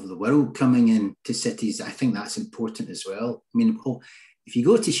from all over the world coming into cities. I think that's important as well. I mean, if you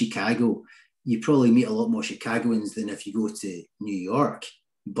go to Chicago, you probably meet a lot more Chicagoans than if you go to New York.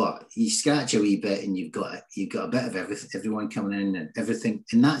 But you scratch a wee bit and you've got a bit of everyone coming in and everything.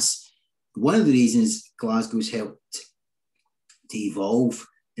 And that's one of the reasons Glasgow's helped to evolve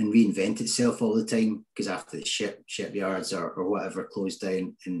and reinvent itself all the time, because after the shipyards or whatever closed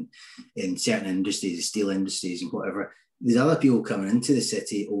down in certain industries, the steel industries and whatever, there's other people coming into the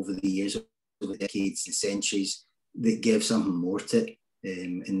city over the years, over decades and centuries, that give something more to it.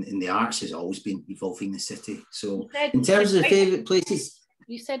 And the arts has always been evolving the city. So in terms of the favourite places...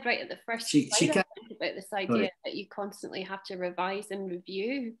 You said right at the first slide about this idea that you constantly have to revise and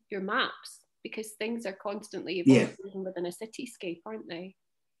review your maps because things are constantly evolving within a cityscape, aren't they?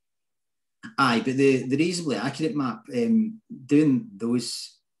 Aye, but the reasonably accurate map, doing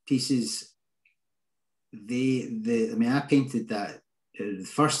those pieces, I mean, I painted that, the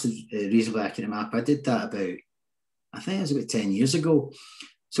first reasonably accurate map, I did that about, I think it was about 10 years ago.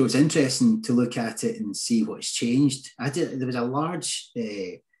 So it's interesting to look at it and see what's changed. There was a large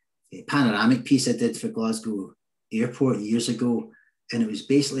panoramic piece I did for Glasgow Airport years ago, and it was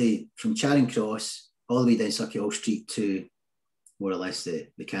basically from Charing Cross all the way down Sauchiehall Street to more or less the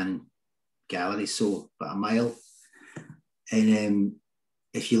Buchanan Gallery, so about a mile. And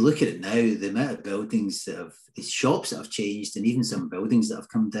if you look at it now, the amount of buildings the shops that have changed, and even some buildings that have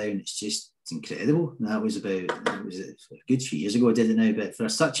come down, it's incredible. And that was a good few years ago I did it now, but for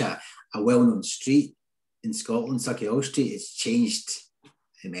such a well-known street in Scotland, Sauchiehall Street, it's changed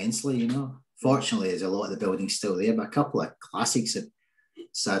immensely, you know. Fortunately, there's a lot of the buildings still there, but a couple of classics have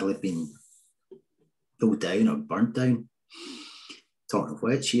sadly been pulled down or burnt down. Talking of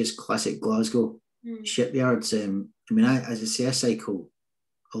which, here's classic Glasgow shipyards. I mean, as I say, I cycle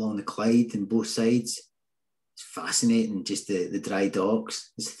along the Clyde on both sides. It's fascinating, just the dry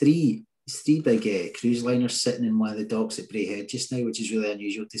docks. There's three big cruise liners sitting in one of the docks at Braehead just now, which is really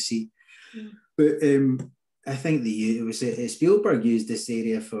unusual to see. But I think Spielberg used this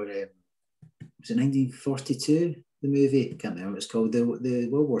area for, was it 1942, the movie? I can't remember what it's called, the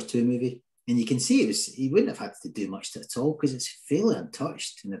World War II movie. And you can see he wouldn't have had to do much to it at all, because it's fairly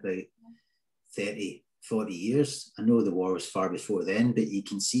untouched in about 30, 40 years. I know the war was far before then, but you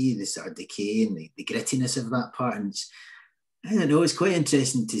can see the sort of decay and the grittiness of that part. And I don't know, it's quite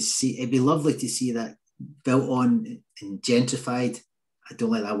interesting to see. It'd be lovely to see that built on and gentrified. I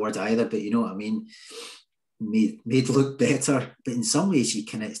don't like that word either, but you know what I mean? Made look better. But in some ways,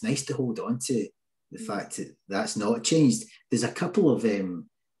 it's nice to hold on to the fact that that's not changed. There's a couple of, you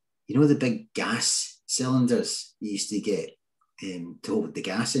know, the big gas cylinders you used to get to hold the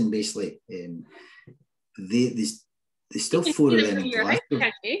gas in, basically. There's still 4 of them in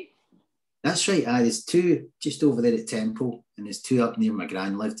Glasgow. That's right. There's 2 just over there at Temple, and there's 2 up near my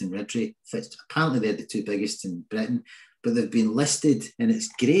gran lived in Ridley. Apparently they're the 2 biggest in Britain, but they've been listed, and it's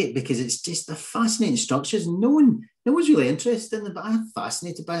great because it's just, they're fascinating structures. No one's really interested in them, but I'm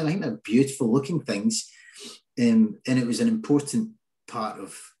fascinated by them. I think they're beautiful looking things, and it was an important part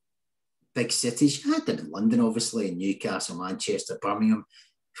of big cities. You had them in London, obviously, Newcastle, Manchester, Birmingham,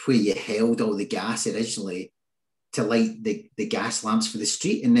 where you held all the gas originally to light the gas lamps for the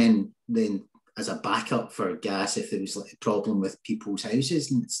street, and then as a backup for gas if there was like a problem with people's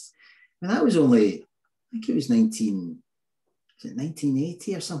houses. And that was only, I think it was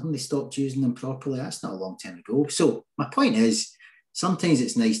 1980 or something, they stopped using them properly. That's not a long time ago. So my point is, sometimes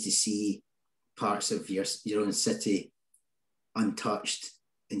it's nice to see parts of your own city untouched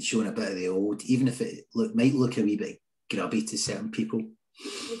and showing a bit of the old, even if it might look a wee bit grubby to certain people.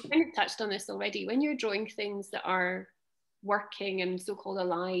 We've kind of touched on this already. When you're drawing things that are working and so-called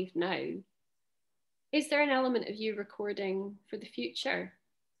alive now, is there an element of you recording for the future?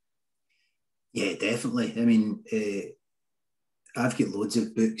 Yeah, definitely. I mean, I've got loads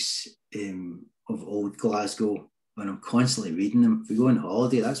of books of old Glasgow, and I'm constantly reading them. If we go on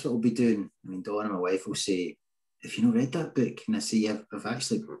holiday, that's what we'll be doing. I mean, Dawn and my wife will say, "Have you not read that book?" And I say, "I've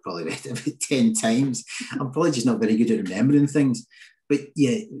actually probably read it about 10 times. I'm probably just not very good at remembering things." But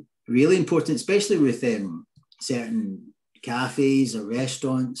yeah, really important, especially with certain cafes or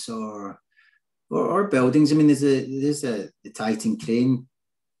restaurants or buildings. I mean, there's the Titan Crane.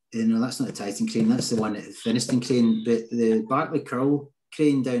 No, that's not the Titan Crane. That's the one at Finiston Crane. But the Barclay Curl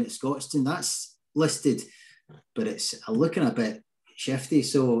Crane down at Scotstoun, that's listed, but it's looking a bit shifty.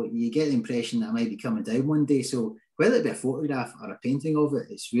 So you get the impression that it might be coming down one day. So whether it be a photograph or a painting of it,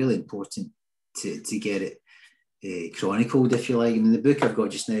 it's really important to get it chronicled, if you like. I mean, the book I've got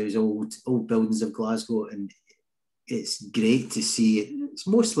just now is old buildings of Glasgow, and it's great to see. It's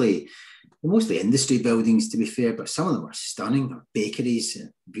mostly industry buildings, to be fair, but some of them are stunning. They're bakeries,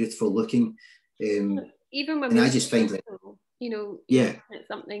 beautiful looking. Even when I just find that, you know, yeah, it's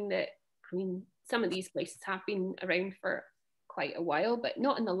something that, I mean, some of these places have been around for quite a while, but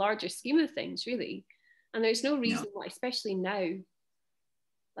not in the larger scheme of things, really. And there's no reason why, especially now,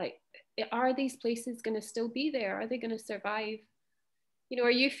 like, are these places going to still be there? Are they going to survive? You know,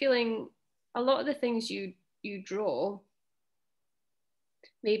 are you feeling a lot of the things you draw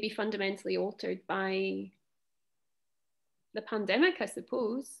may be fundamentally altered by the pandemic, I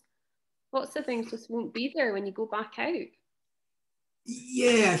suppose? Lots of things just won't be there when you go back out.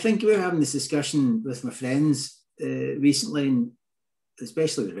 Yeah, I think we were having this discussion with my friends recently, and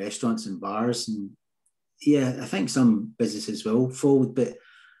especially with restaurants and bars. And yeah, I think some businesses will fold, but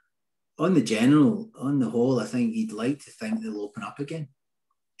on the whole, I think you'd like to think they'll open up again.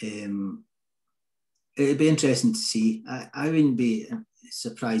 it'd be interesting to see. I wouldn't be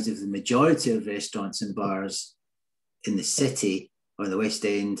surprised if the majority of restaurants and bars in the city or the West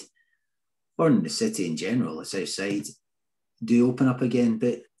End or in the city in general, the South Side, do open up again.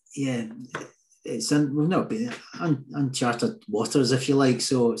 But yeah, we've not been uncharted waters, if you like,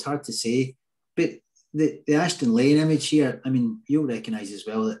 so it's hard to say. But the Ashton Lane image here, I mean, you'll recognise as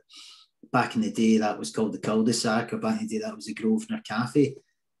well that back in the day that was called the cul-de-sac, or back in the day that was the Grosvenor Cafe.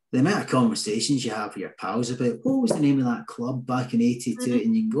 The amount of conversations you have with your pals about what was the name of that club back in '82,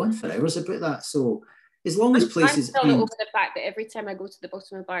 and you can go on for hours about that. So as long as places, I'm still over the fact that every time I go to the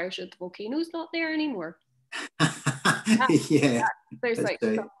bottom of Byres Road, the volcano's not there anymore. There's like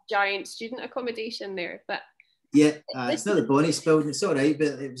some giant student accommodation there, but yeah, it's not the Bonnie building. It's all right,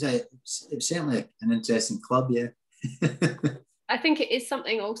 but it was certainly an interesting club. Yeah. I think it is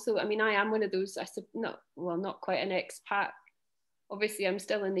something also. I mean, I am one of those. Not quite an expat. Obviously, I'm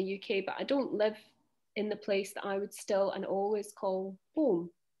still in the UK, but I don't live in the place that I would still and always call home.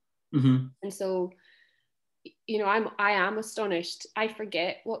 Mm-hmm. And so, you know, I am astonished. I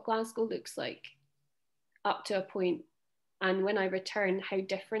forget what Glasgow looks like up to a point, and when I return, how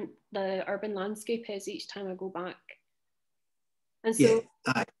different the urban landscape is each time I go back. And so,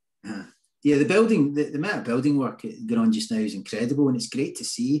 yeah, the building, the amount of building work going on just now is incredible, and it's great to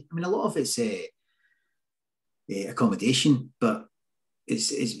see. I mean, a lot of it's accommodation, but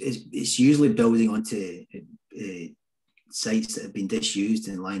it's usually building onto sites that have been disused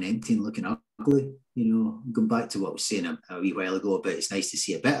and lying empty and looking ugly. You know, going back to what I was saying a wee while ago about it's nice to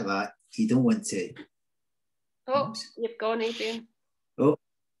see a bit of that. You don't want to. Oh, you've gone, Adrian. Oh,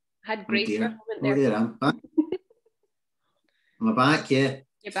 I had grace for a moment there. Oh, there I'm back. Am I back? Yeah.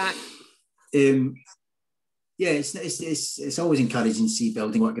 You're back. Yeah, it's always encouraging to see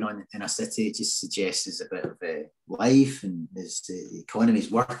building work going on in a city. It just suggests there's a bit of life and there's the economy's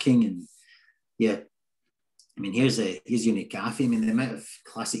working. And yeah, I mean, here's Unique Cafe. I mean, the amount of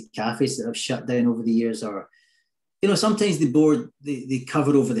classic cafes that have shut down over the years are, you know, sometimes they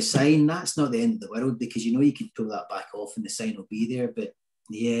cover over the sign. That's not the end of the world, because you know you could pull that back off and the sign will be there. But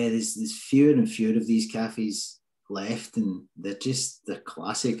yeah, there's fewer and fewer of these cafes left, and they're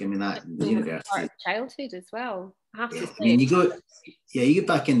classic. I mean, that the university childhood as well. I have to say. I mean, you get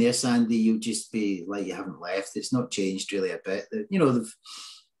back in there, Sandy, you'll just be like you haven't left. It's not changed really a bit. You know,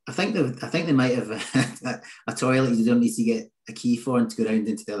 I think they might have a toilet you don't need to get a key for and to go around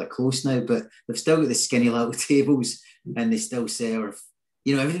into the other close now, but they've still got the skinny little tables, and they still serve.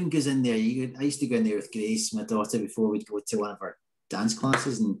 You know, everything goes in there. I used to go in there with Grace, my daughter, before we'd go to one of our dance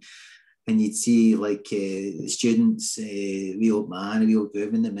classes, and you'd see like the students, wee old man, wee old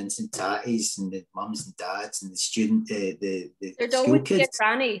woman, the mince and tatties, and the mums and dads, and the student, the there'd school always kids. Be a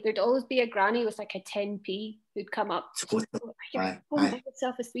granny. There'd always be a granny with like a 10p who'd come up. Have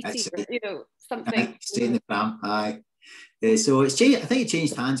yourself a sweetie, or, you know, something. Straight in the pram. Aye. So it's changed. I think it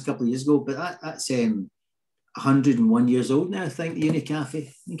changed hands a couple of years ago, but that's 101 years old now, I think, the Uni Cafe.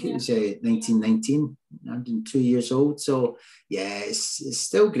 I think it was 1919, 102 years old. So yeah, it's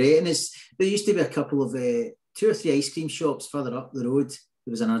still great. And there used to be a couple of 2 or 3 ice cream shops further up the road.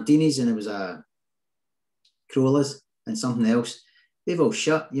 There was an Ardini's and there was a Crowley's and something else. They've all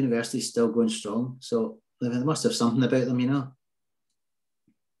shut. University's still going strong. So they must have something about them, you know.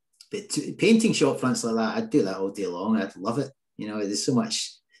 But painting shop fronts like that, I'd do that all day long. I'd love it. You know, there's so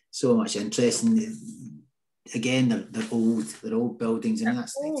much interest in. Again, they're old buildings. I mean,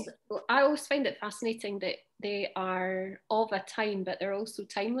 that's old. I always find it fascinating that they are of a time, but they're also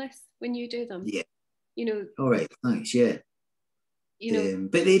timeless when you do them. Yeah. You know. All right. Thanks. Yeah. You know.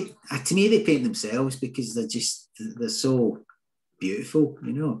 But to me, they paint themselves because they're so beautiful.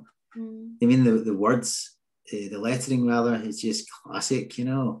 You know. Mm. I mean, the words, the lettering rather, is just classic. You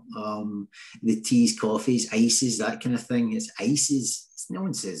know, the teas, coffees, ices, that kind of thing. It's ices. No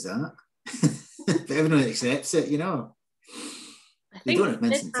one says that. But everyone accepts it, you know. They don't have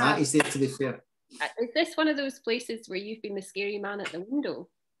mince and tatties there, to be fair. Is this one of those places where you've been the scary man at the window?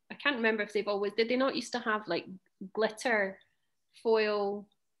 I can't remember if did they not used to have like glitter foil?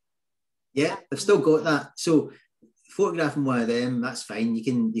 Yeah, they've still got that. So photographing one of them, that's fine. You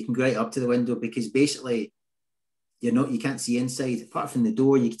can go right up to the window, because basically you can't see inside. Apart from the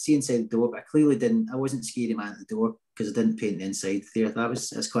door, you could see inside the door, but I wasn't scary man at the door because I didn't paint the inside there.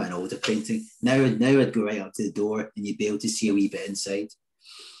 That's quite an older painting. Now I'd go right up to the door and you'd be able to see a wee bit inside.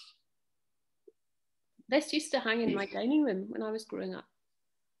 This used to hang in my dining room when I was growing up.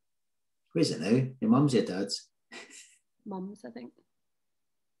 Where's it now? Your mum's, your dad's? Mum's, I think.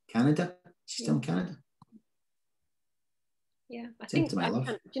 Canada? She's still in Canada? Yeah, I think. I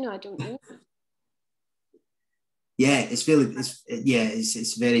don't know. Yeah, it's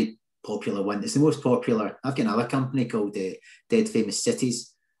very popular one. It's the most popular. I've got another company called Dead Famous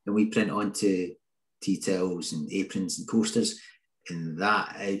Cities, and we print onto tea towels and aprons and coasters, and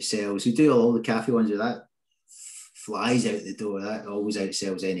that outsells. We do all the cafe ones with that. Flies out the door. That always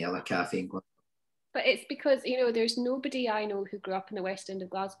outsells any other cafe in Glasgow. But it's because, you know, there's nobody I know who grew up in the West End of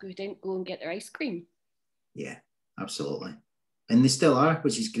Glasgow who didn't go and get their ice cream. Yeah, absolutely. And they still are,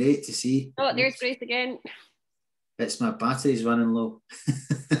 which is great to see. Oh, there's Grace again. It's my battery's running low.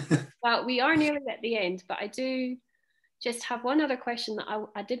 Well, we are nearly at the end, but I do just have one other question that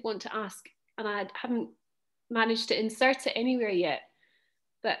I did want to ask, and I haven't managed to insert it anywhere yet.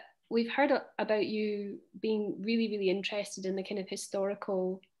 But we've heard about you being really, really interested in the kind of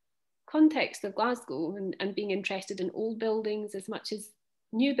historical context of Glasgow, and being interested in old buildings as much as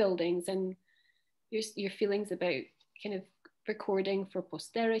new buildings, and your feelings about kind of recording for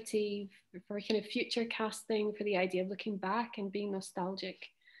posterity, for kind of future casting, for the idea of looking back and being nostalgic.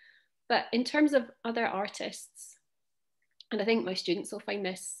 But in terms of other artists, and I think my students will find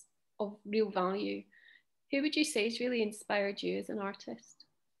this of real value, who would you say has really inspired you as an artist?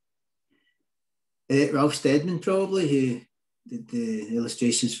 Ralph Steadman, probably, who did the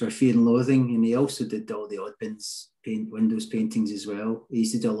illustrations for Fear and Loathing, and he also did all the Oddbins windows paintings as well. He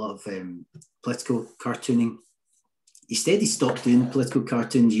used to do a lot of political cartooning. He said he stopped doing political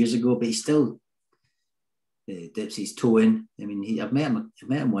cartoons years ago, but he still dips his toe in. I mean, I've met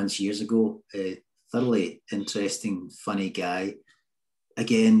him once years ago. Thoroughly interesting, funny guy.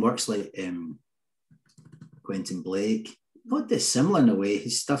 Again, works like Quentin Blake. Not dissimilar in a way.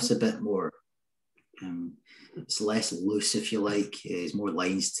 His stuff's a bit more. It's less loose, if you like. There's more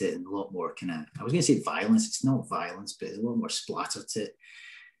lines to it, and a lot more kind of. I was going to say violence. It's not violence, but there's a lot more splatter to it.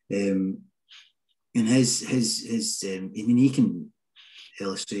 And his I mean, he can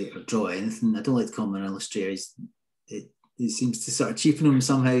illustrate or draw anything. I don't like to call him an illustrator. He seems to sort of cheapen him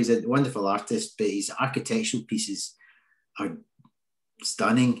somehow. He's a wonderful artist, but his architectural pieces are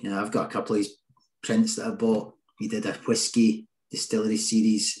stunning. You know, I've got a couple of his prints that I bought. He did a whiskey distillery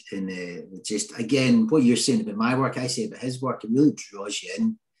series, and just again, what you're saying about my work, I say about his work. It really draws you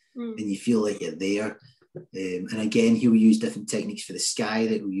in, and you feel like you're there. And again, he'll use different techniques for the sky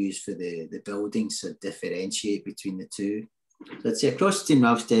that we'll use for the buildings, so differentiate between the two. So I'd say across between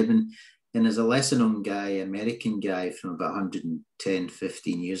Ralph Steadman, and there's a lesser known guy, American guy from about 110,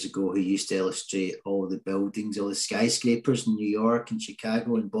 15 years ago, who used to illustrate all the buildings, all the skyscrapers in New York and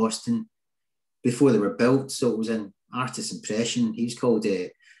Chicago and Boston before they were built. So it was an artist impression. He was called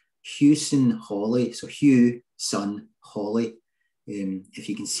Hewson Hawley. So Hugh, son, Hawley. If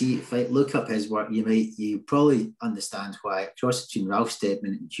you can see, if I look up his work, you probably understand why. Cross between Ralph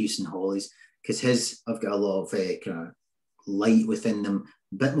Steadman and Hewson Hawley's, because I've got a lot of kind of light within them,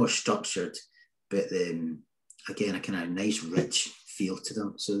 a bit more structured, but again, a kind of nice, rich feel to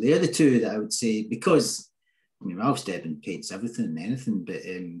them. So they're the two that I would say, because I mean, Ralph Steadman paints everything and anything, but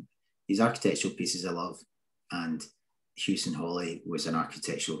his architectural pieces I love, and Hewson Hawley was an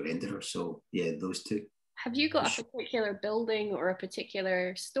architectural renderer. So yeah, those two. Have you got a particular building or a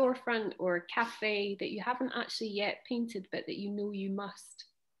particular storefront or cafe that you haven't actually yet painted, but that you know you must?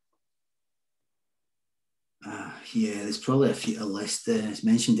 Yeah, there's probably a list. As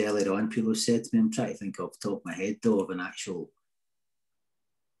mentioned earlier on, people said to me, I'm trying to think off the top of my head though of an actual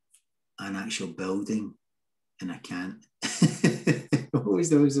building, and I can't.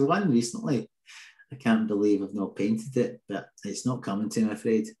 There was one recently. I can't believe I've not painted it, but it's not coming to me, I'm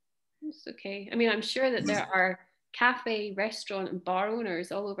afraid. It's okay. I mean, I'm sure that there are cafe, restaurant, and bar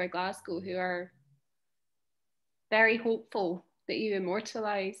owners all over Glasgow who are very hopeful that you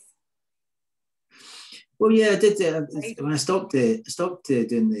immortalise. Well, yeah, I did. When I stopped doing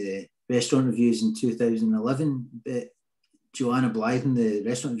the restaurant reviews in 2011, but Joanna Blythen, the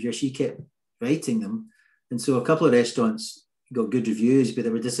restaurant reviewer, she kept writing them, and so a couple of restaurants got good reviews, but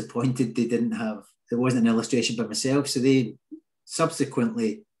they were disappointed there wasn't an illustration by myself, so they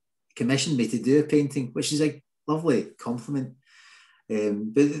subsequently commissioned me to do a painting, which is a lovely compliment.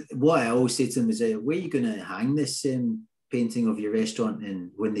 But what I always say to them is, where are you going to hang this painting of your restaurant?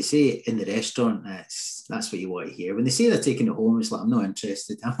 And when they say in the restaurant, that's what you want to hear. When they say they're taking it home, it's like, I'm not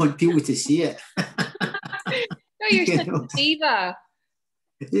interested. I want people to see it. No, you're such a diva.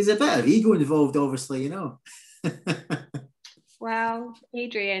 There's a bit of ego involved, obviously, you know. Well,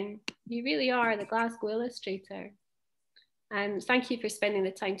 Adrian, you really are the Glasgow Illustrator. And thank you for spending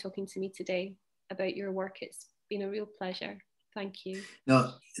the time talking to me today about your work. It's been a real pleasure. Thank you.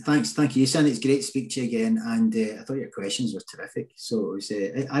 No, thanks. Thank you, Sandy. It's great to speak to you again. And I thought your questions were terrific. So it was,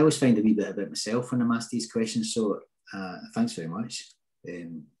 I always find a wee bit about myself when I'm asked these questions. So thanks very much.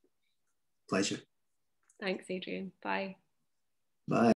 Pleasure. Thanks, Adrian. Bye. Bye.